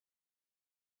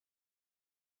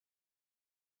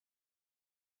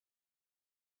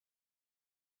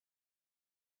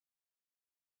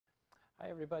Hi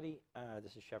everybody,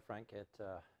 this is Chef Frank at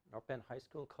North Bend High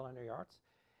School Culinary Arts.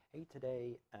 Hey,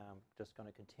 today I'm just going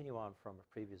to continue on from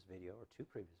a previous video, or two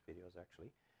previous videos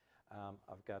actually.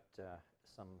 I've got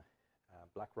some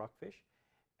black rockfish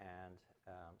and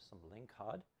some ling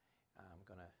cod. I'm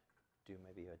going to do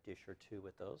maybe a dish or two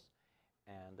with those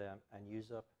and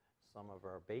use up some of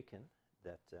our bacon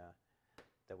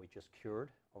that we just cured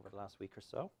over the last week or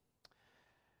so.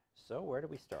 So where do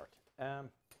we start?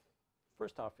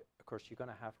 First off, of course, you're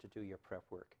going to have to do your prep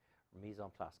work, mise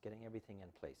en place, getting everything in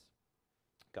place.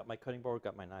 Got my cutting board,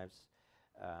 got my knives,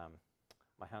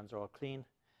 my hands are all clean,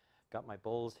 got my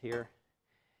bowls here,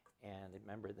 and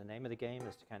remember the name of the game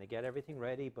is to kind of get everything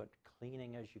ready, but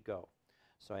cleaning as you go.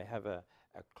 So I have a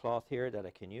cloth here that I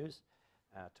can use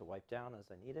to wipe down as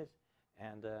I need it,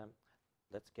 and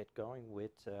let's get going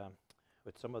with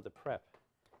some of the prep.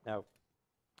 Now,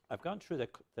 I've gone through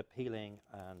the peeling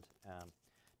and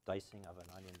dicing of an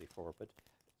onion before, but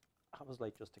I was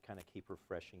like just to kind of keep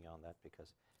refreshing you on that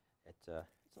because it's a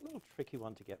little tricky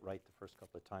one to get right the first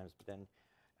couple of times, but then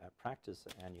practice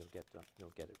and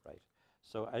you'll get it right.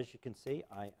 So as you can see,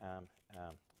 I am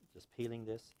just peeling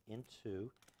this into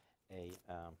a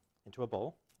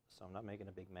bowl, so I'm not making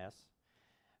a big mess.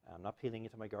 I'm not peeling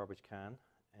into my garbage can,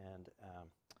 and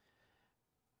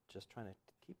just trying to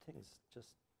keep things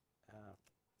just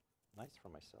nice for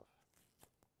myself,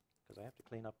 because I have to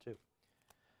clean up too.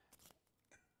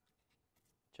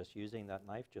 Just using that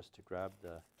knife just to grab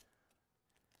the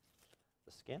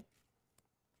skin.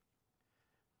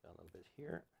 A little bit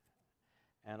here.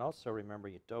 And also remember,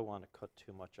 you don't want to cut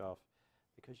too much off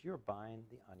because you're buying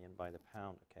the onion by the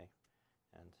pound, okay?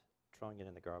 And throwing it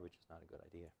in the garbage is not a good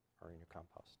idea, or in your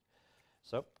compost.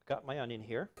 So, got my onion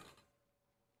here.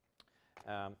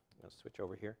 I'm going to switch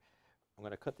over here. I'm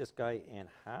going to cut this guy in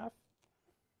half.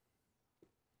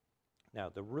 Now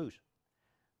the root,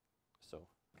 so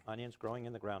onions growing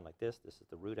in the ground like this is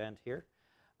the root end here.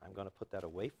 I'm going to put that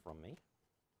away from me.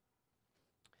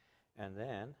 And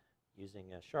then,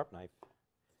 using a sharp knife,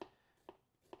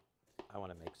 I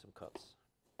want to make some cuts.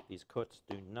 These cuts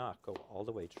do not go all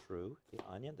the way through the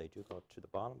onion. They do go to the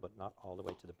bottom, but not all the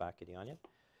way to the back of the onion,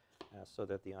 so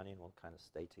that the onion will kind of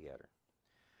stay together.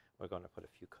 We're going to put a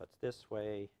few cuts this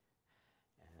way,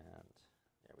 and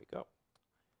there we go.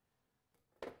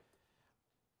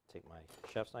 Take my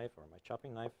chef's knife or my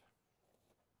chopping knife,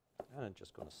 and I'm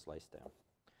just going to slice down.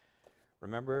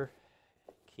 Remember,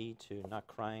 key to not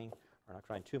crying or not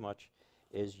crying too much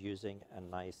is using a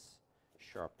nice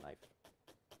sharp knife.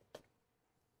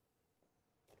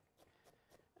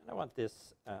 And I want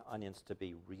this onions to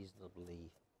be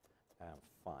reasonably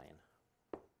fine.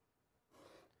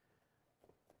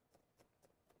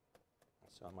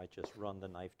 So I might just run the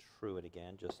knife through it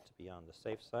again just to be on the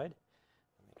safe side.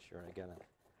 Make sure I get a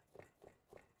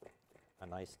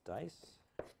nice dice.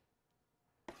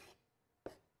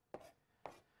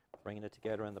 Bringing it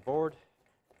together on the board,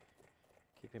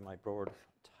 keeping my board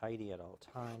tidy at all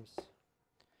times.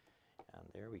 And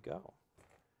there we go.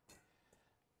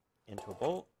 Into a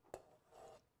bowl.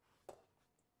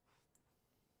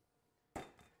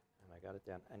 And I got it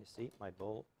down. And you see, my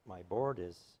board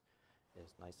is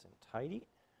nice and tidy.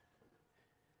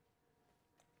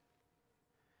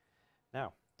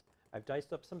 Now, I've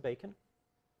diced up some bacon,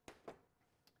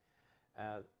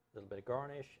 a little bit of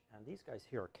garnish, and these guys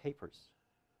here are capers.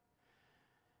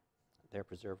 They're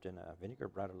preserved in a vinegar,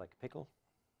 rather like a pickle,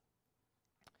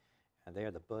 and they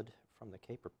are the bud from the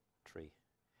caper tree,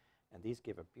 and these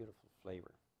give a beautiful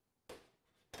flavor.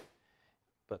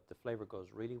 But the flavor goes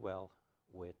really well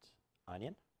with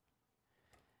onion,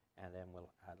 and then we'll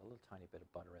add a little tiny bit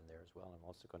of butter in there as well. I'm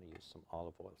also going to use some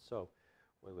olive oil. So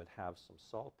we would have some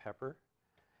salt, pepper,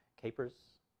 capers.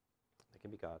 They can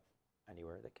be got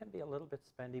anywhere. They can be a little bit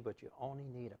spendy, but you only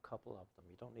need a couple of them.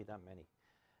 You don't need that many.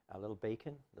 A little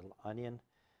bacon, a little onion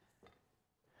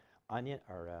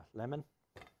or lemon,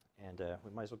 and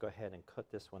we might as well go ahead and cut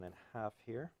this one in half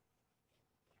here.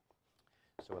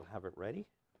 So we'll have it ready.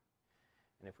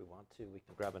 And if we want to, we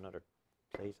can grab another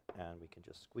plate and we can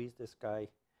just squeeze this guy.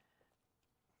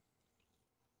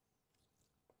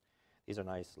 These are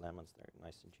nice lemons. They're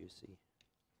nice and juicy.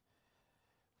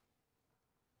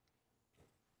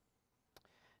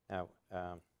 Now,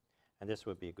 and this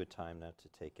would be a good time now to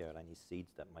take out any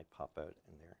seeds that might pop out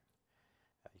in there.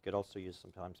 You could also use,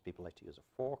 sometimes people like to use a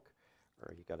fork,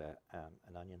 or you got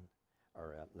an onion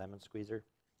or a lemon squeezer,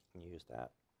 and you use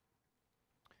that.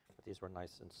 But these were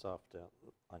nice and soft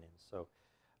onions. So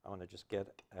I want to just get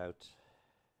out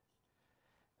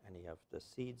any of the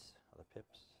seeds or the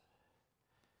pips.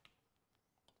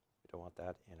 We don't want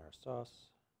that in our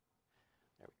sauce.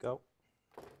 There we go.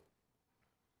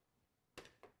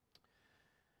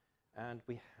 And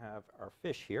we have our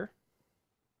fish here.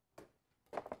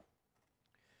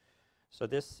 So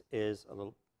this is a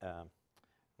little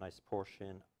nice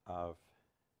portion of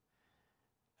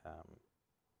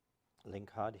ling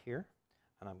cod here,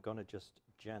 and I'm going to just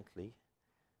gently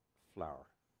flour,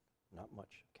 not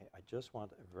much. Okay, I just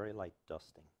want a very light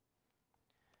dusting.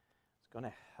 It's going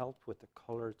to help with the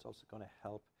color. It's also going to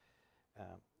help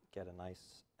get a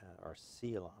nice or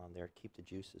seal on there, keep the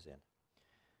juices in.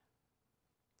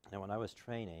 Now, when I was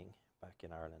training back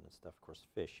in Ireland and stuff, of course,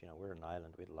 fish, you know, we're an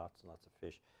island, we had lots and lots of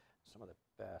fish. Some of the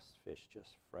best fish,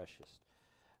 just freshest.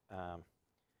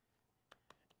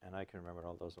 And I can remember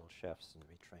all those old chefs and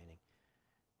retraining.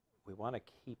 We want to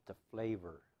keep the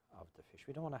flavor of the fish.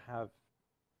 We don't want to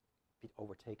be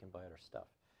overtaken by other stuff.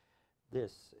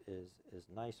 This is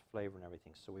nice flavor and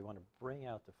everything, so we want to bring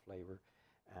out the flavor,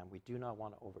 and we do not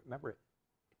want to remember,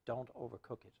 don't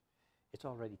overcook it. It's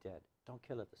already dead. Don't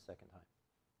kill it the second time.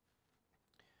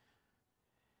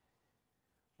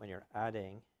 When you're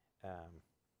adding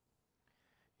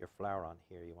your flour on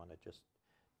here, you want to just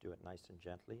do it nice and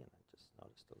gently, and I just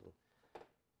noticed a little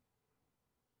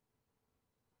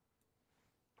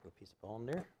piece of bone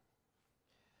there.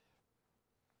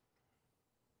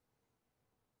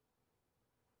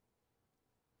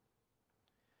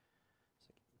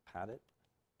 So pat it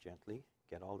gently,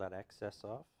 get all that excess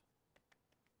off.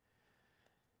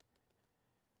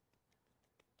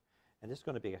 And this is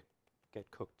going to get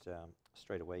cooked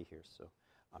straight away here, so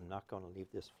I'm not going to leave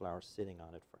this flour sitting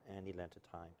on it for any length of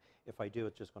time. If I do,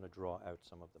 it's just going to draw out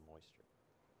some of the moisture.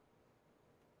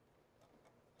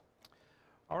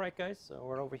 All right, guys, so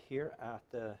we're over here at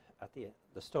the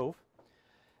stove.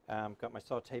 Got my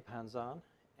saute pans on,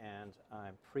 and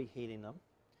I'm preheating them.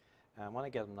 I want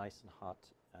to get them nice and hot.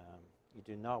 You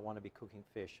do not want to be cooking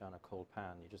fish on a cold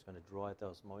pan. You're just going to draw out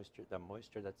the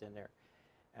moisture that's in there,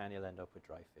 and you'll end up with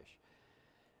dry fish.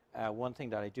 One thing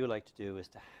that I do like to do is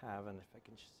to have, and if I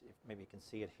can, if maybe you can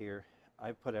see it here,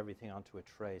 I put everything onto a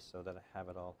tray so that I have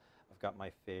it all. I've got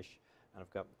my fish, and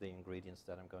I've got the ingredients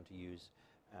that I'm going to use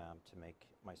to make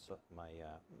my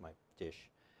dish.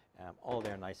 All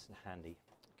there nice and handy.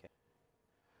 Okay.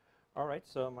 All right,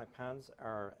 so my pans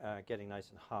are getting nice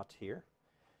and hot here.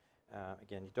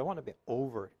 Again, you don't want to be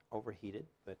overheated,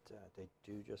 but they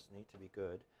do just need to be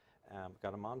good.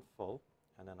 Got them on full,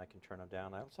 and then I can turn them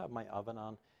down. I also have my oven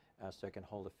on so I can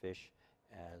hold the fish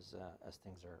as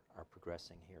things are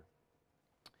progressing here.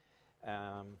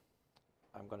 I'm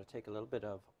going to take a little bit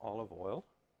of olive oil,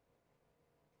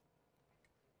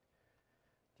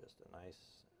 just a nice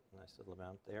little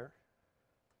amount there.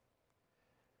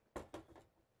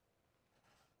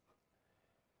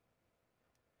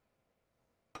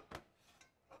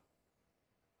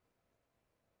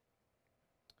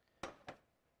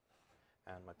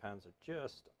 And my pans are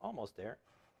just almost there.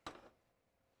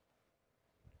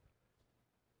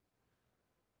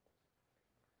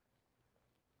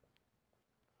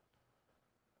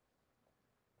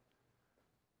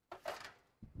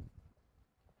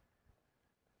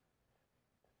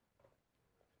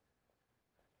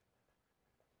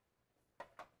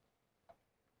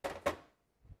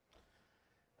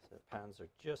 So the pans are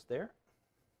just there.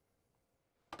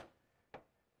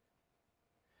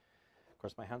 Of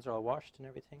course, my hands are all washed and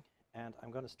everything, and I'm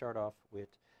going to start off with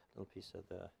a little piece of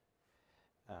the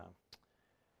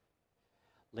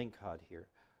ling cod here.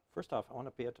 First off, I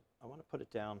want to put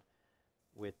it down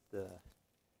with the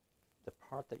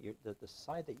part that the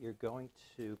side that you're going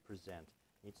to present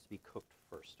needs to be cooked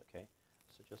first. Okay,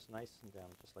 so just nice and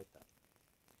down, just like that.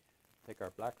 Take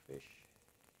our black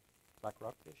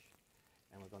rockfish,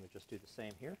 and we're going to just do the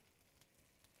same here.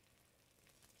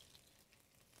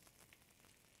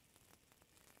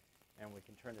 And we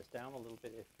can turn this down a little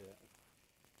bit if you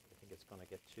think it's going to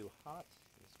get too hot.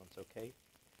 This one's okay.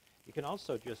 You can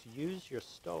also just use your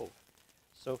stove.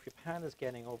 So if your pan is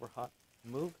getting over hot,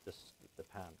 move the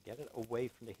pan. Get it away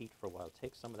from the heat for a while.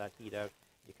 Take some of that heat out.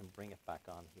 You can bring it back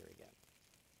on here again.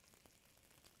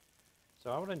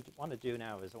 So what I want to do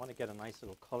now is I want to get a nice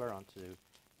little color onto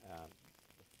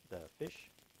the fish.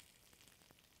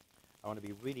 I want to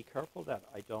be really careful that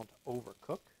I don't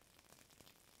overcook.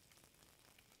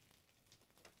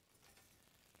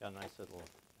 Got a nice little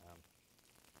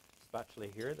spatula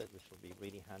here which will be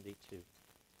really handy to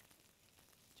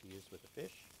use with the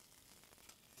fish.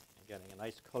 I'm getting a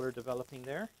nice color developing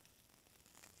there.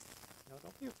 Now,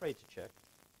 don't be afraid to check.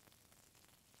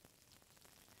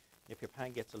 If your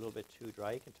pan gets a little bit too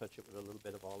dry, you can touch it with a little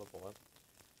bit of olive oil.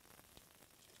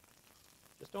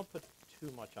 Just don't put too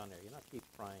much on there. You're not keep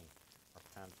frying or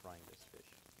pan frying this fish.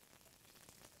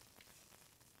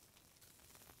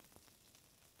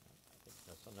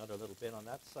 another little bit on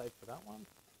that side for that one.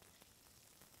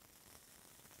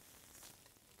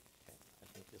 Okay, I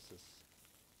think this is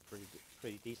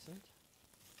pretty decent.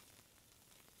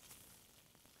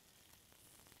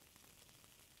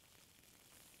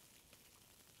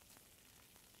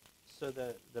 So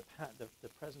the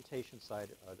presentation side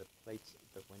are the plates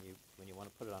that when you want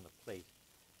to put it on the plate,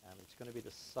 it's going to be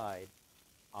the side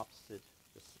opposite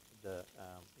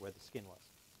where the skin was.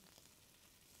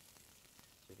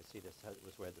 So you can see this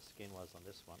was where the skin was on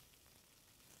this one.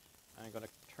 I'm going to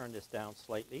turn this down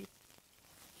slightly.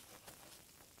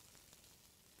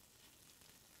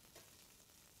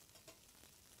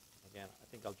 Again, I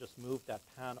think I'll just move that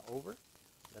pan over,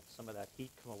 let some of that heat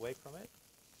come away from it.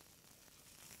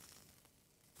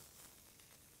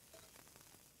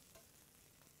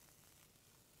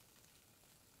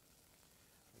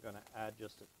 I'm going to add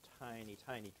just a tiny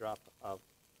drop of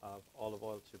olive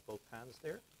oil to both pans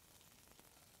there.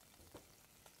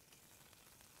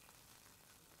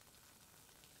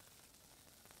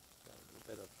 Got a little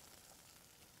bit of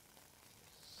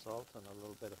salt and a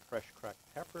little bit of fresh cracked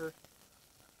pepper.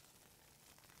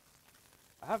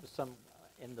 I have some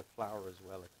in the flour as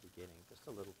well at the beginning, just a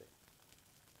little bit.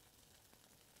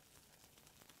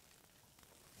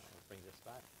 I'll bring this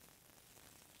back.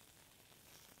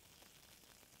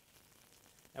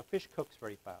 Now fish cooks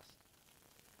very fast.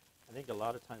 I think a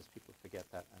lot of times people forget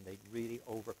that and they really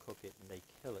overcook it and they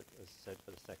kill it, as I said,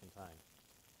 for the second time.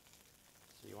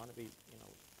 So you want to be,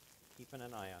 keeping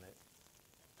an eye on it.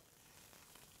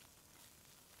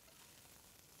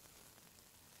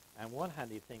 And one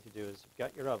handy thing to do is you've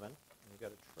got your oven and you've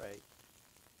got a tray.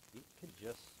 You can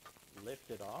just lift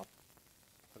it off,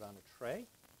 put it on a tray.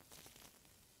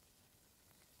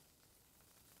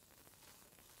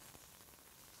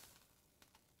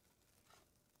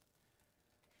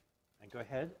 And go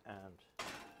ahead and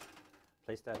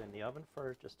place that in the oven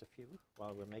for just a few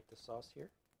while we make the sauce here.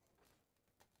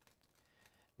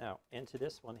 Now, into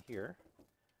this one here,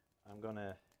 I'm going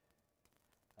to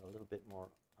add a little bit more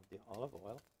of the olive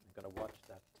oil. I'm going to watch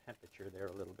that temperature there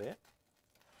a little bit.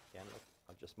 Again,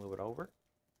 I'll just move it over.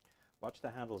 Watch the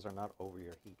handles are not over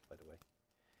your heat, by the way,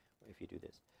 if you do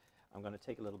this. I'm going to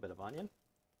take a little bit of onion.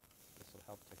 This will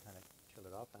help to kind of chill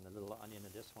it off, and a little onion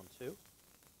in this one too.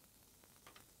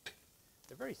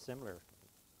 They're very similar.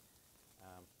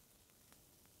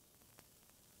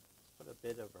 Let's put a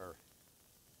bit of our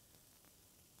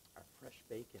fresh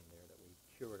bacon there that we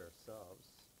cured ourselves.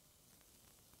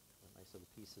 Nice little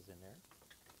pieces in there.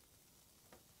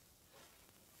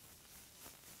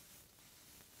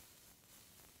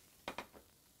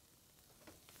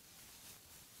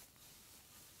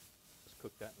 Just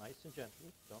cook that nice and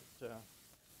gently. Don't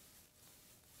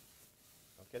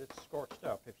get it scorched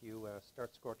up. If you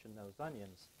start scorching those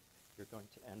onions, you're going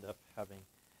to end up having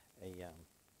it'll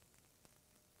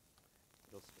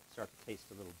start to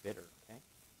taste a little bitter, okay?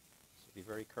 So be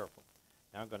very careful.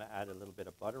 Now I'm going to add a little bit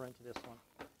of butter into this one.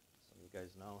 So you guys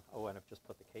know. Oh, and I've just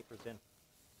put the capers in.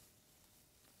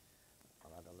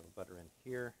 I'll add a little butter in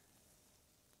here.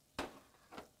 I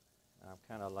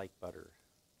kind of like butter.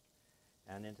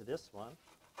 And into this one,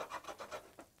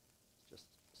 just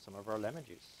some of our lemon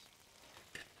juice.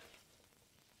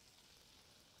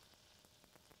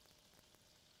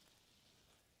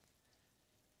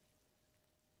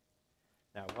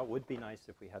 Now, what would be nice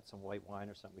if we had some white wine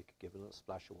or something, we could give a little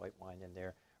splash of white wine in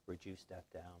there, reduce that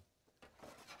down.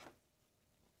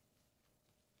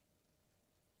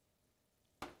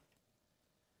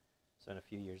 So in a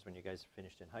few years when you guys are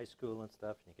finished in high school and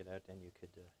stuff, and you get out, then you could,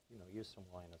 use some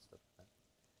wine and stuff like that.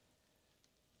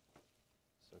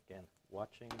 So again,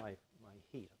 watching my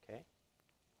heat, okay?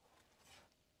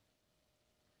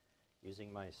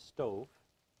 Using my stove.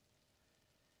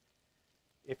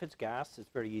 If it's gas, it's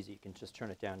very easy. You can just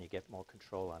turn it down, you get more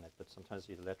control on it. But sometimes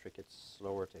the electric, it's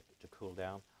slower to cool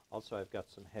down. Also, I've got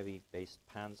some heavy-based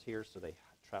pans here, so they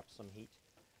trap some heat.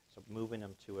 So moving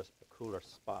them to a cooler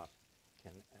spot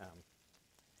can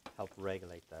help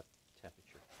regulate that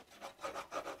temperature.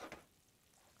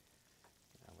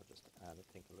 Now we'll just add, I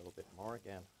think, a little bit more.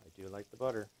 Again, I do like the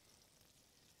butter.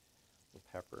 A little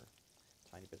pepper,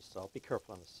 tiny bit of salt. Be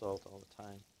careful on the salt all the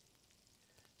time.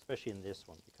 Especially in this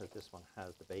one, because this one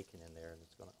has the bacon in there and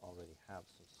it's going to already have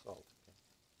some salt.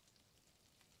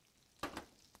 Okay.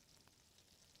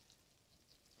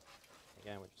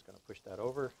 Again, we're just going to push that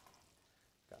over.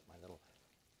 Got my little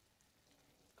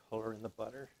color in the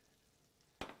butter.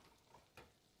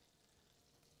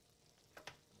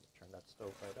 Turn that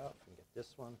stove right off and get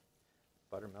this one.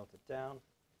 Butter melted down.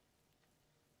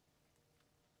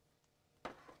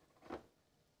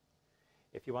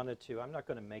 If you wanted to, I'm not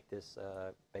going to make this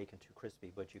bacon too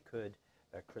crispy, but you could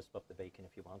crisp up the bacon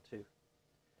if you want to.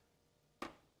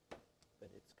 But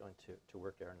it's going to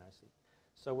work there nicely.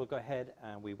 So we'll go ahead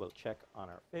and we will check on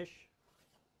our fish.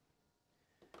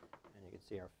 And you can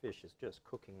see our fish is just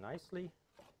cooking nicely.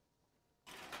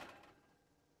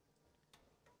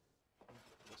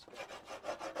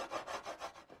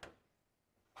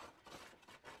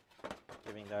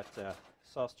 Giving that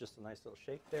sauce just a nice little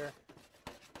shake there.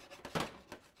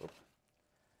 Oop.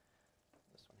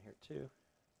 This one here too.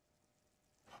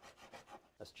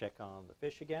 Let's check on the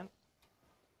fish again.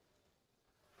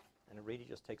 And it really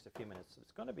just takes a few minutes.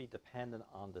 It's going to be dependent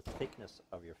on the thickness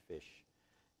of your fish.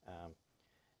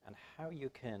 And how you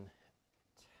can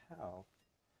tell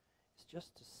is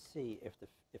just to see if the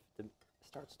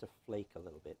starts to flake a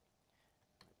little bit.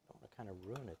 I don't want to kind of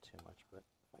ruin it too much, but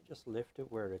if I just lift it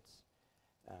where it's,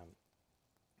 yep.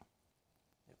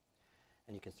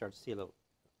 And you can start to see a little,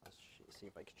 let's see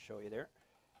if I can show you there.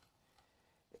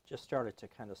 It just started to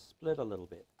kind of split a little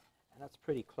bit, and that's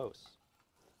pretty close.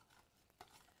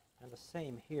 And the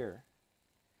same here.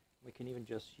 We can even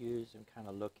just use and kind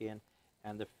of look in,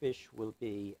 and the fish will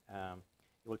be,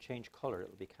 it will change color.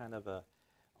 It'll be kind of a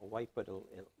white, but it'll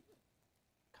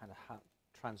kind of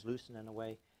translucent in a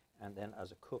way, and then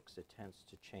as it cooks, it tends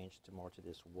to change to more to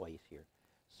this white here.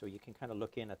 So you can kind of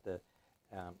look in at the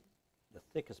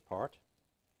thickest part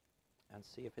and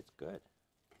see if it's good.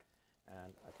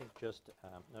 And I think just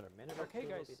another minute or two. Okay,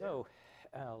 guys, so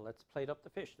let's plate up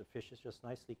the fish. The fish is just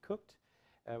nicely cooked.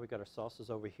 We got our sauces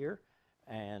over here,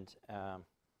 and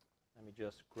let me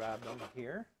just grab them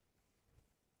here.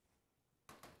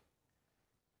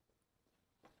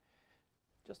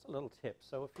 Just a little tip.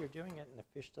 So if you're doing it and the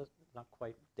fish does not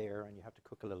quite there, and you have to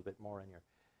cook a little bit more, and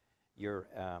your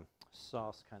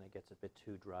sauce kind of gets a bit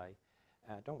too dry,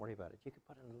 don't worry about it. You can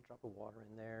put a little drop of water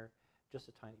in there, just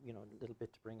a tiny, a little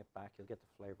bit to bring it back. You'll get the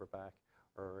flavor back.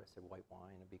 Or I said white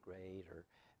wine would be great. Or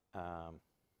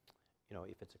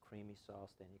if it's a creamy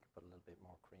sauce, then you can put a little bit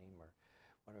more cream or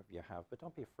whatever you have. But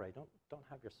don't be afraid. Don't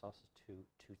have your sauces too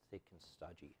thick and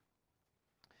stodgy.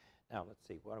 Now let's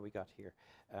see. What do we got here?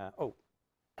 Got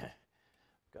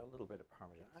a little bit of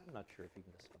Parmesan. I'm not sure if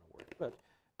even this is going to work, but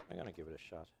I'm going to give it a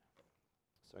shot.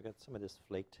 So I got some of this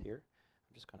flaked here.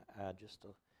 I'm just going to add just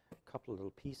a couple of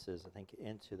little pieces, I think,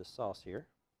 into the sauce here.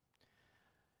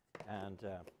 And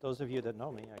those of you that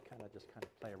know me, I kind of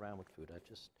play around with food. I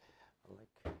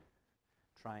like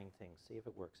trying things, see if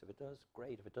it works. If it does,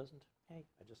 great. If it doesn't, hey,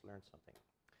 I just learned something.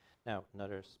 Now,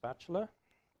 another spatula.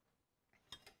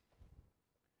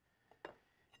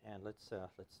 And let's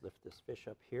lift this fish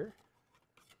up here.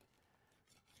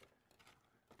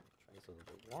 Try this a little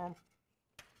bit warm.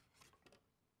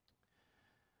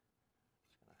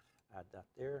 Just going to add that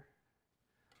there.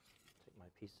 Take my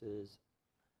pieces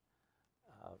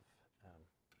of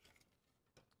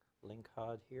ling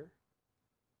cod here.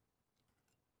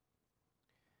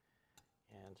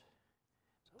 And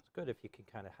so it's good if you can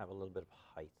kind of have a little bit of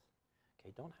height.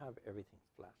 Okay, don't have everything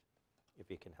flat if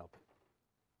you can help it.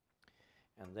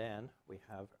 And then we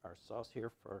have our sauce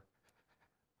here for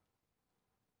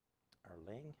our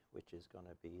ling, which is going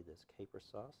to be this caper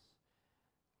sauce.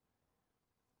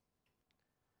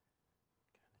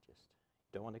 Kind of just,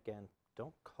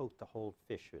 don't coat the whole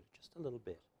fish with it, just a little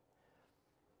bit.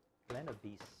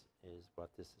 Glenabise is what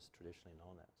this is traditionally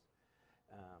known as.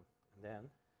 And then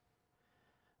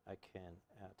I can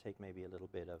take maybe a little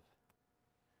bit of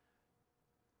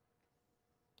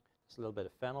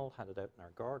fennel, had it out in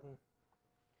our garden,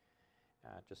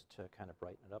 just to kind of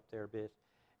brighten it up there a bit.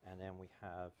 And then we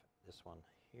have this one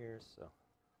here, so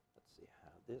let's see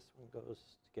how this one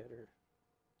goes together.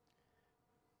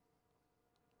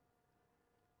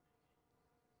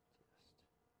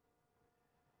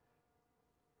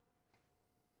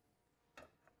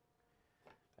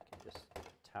 I can just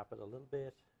tap it a little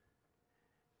bit.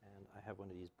 And I have one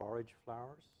of these borage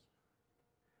flowers.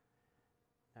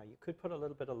 Now you could put a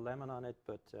little bit of lemon on it,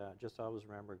 but just always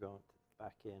remember going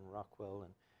back in Rockwell,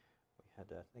 and we had,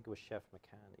 I think it was Chef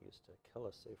McCann that used to kill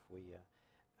us if we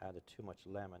added too much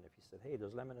lemon. If he said, hey,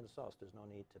 there's lemon in the sauce, there's no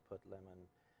need to put a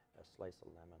slice of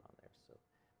lemon on there. So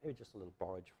maybe just a little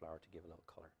borage flower to give a little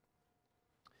color.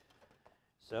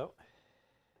 So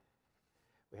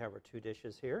we have our two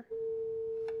dishes here.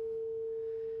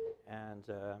 And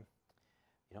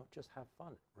just have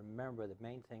fun. Remember, the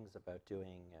main things about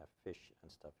doing fish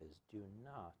and stuff is do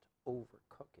not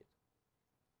overcook it.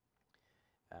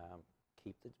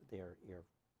 Keep your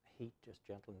heat just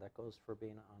gentle, and that goes for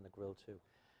being on the grill too.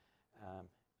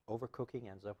 Overcooking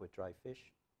ends up with dry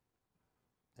fish,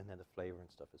 and then the flavor and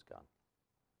stuff is gone.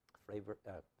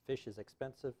 Fish is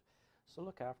expensive, so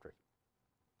look after it,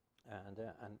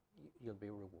 and you'll be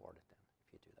rewarded then.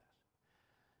 you do that.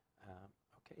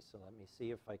 Okay, so let me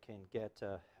see if I can get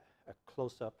a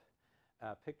close-up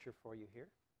picture for you here.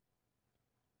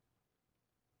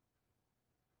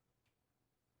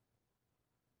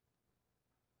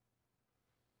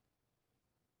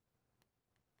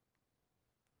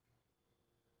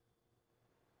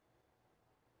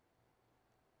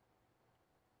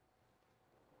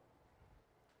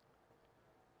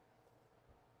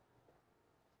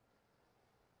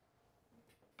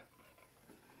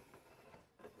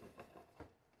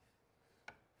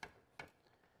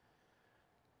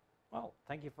 Well,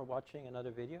 thank you for watching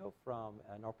another video from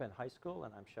North Bend High School,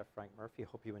 and I'm Chef Frank Murphy.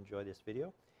 Hope you enjoy this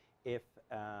video. If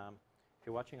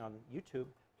you're watching on YouTube,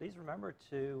 please remember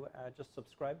to just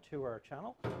subscribe to our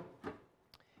channel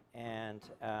and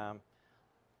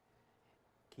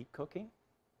keep cooking.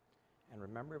 And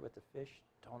remember, with the fish,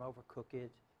 don't overcook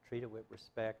it. Treat it with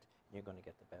respect, and you're going to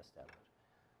get the best out of it.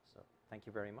 So thank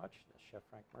you very much. That's Chef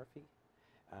Frank Murphy.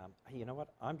 You know what?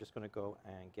 I'm just going to go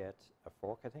and get a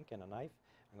fork, I think, and a knife.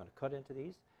 I'm going to cut into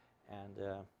these, and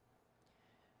I'll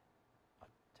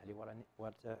tell you what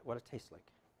it tastes like.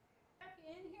 Back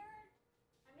in here?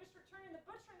 I'm just returning the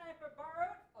butcher knife I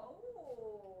borrowed. Oh,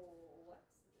 what's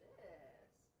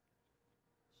this?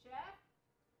 Chef?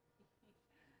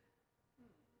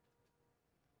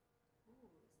 Ooh,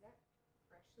 is that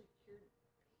freshly cured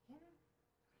bacon?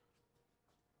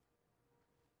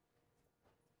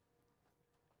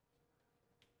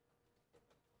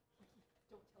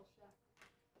 Don't tell Chef.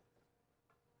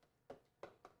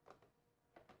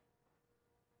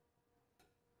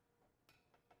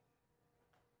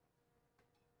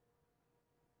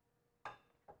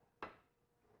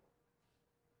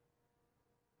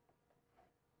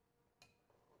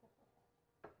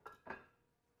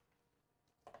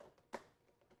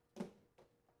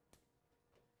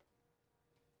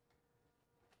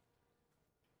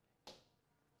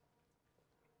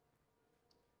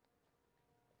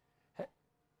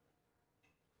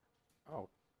 Oh,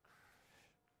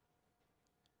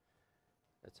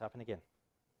 it's happened again.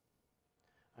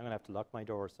 I'm going to have to lock my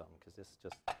door or something because this is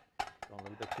just going a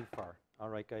little bit too far. All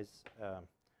right, guys.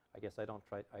 I guess I don't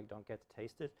get to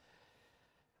taste it.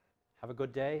 Have a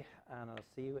good day, and I'll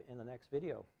see you in the next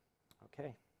video.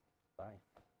 Okay, bye.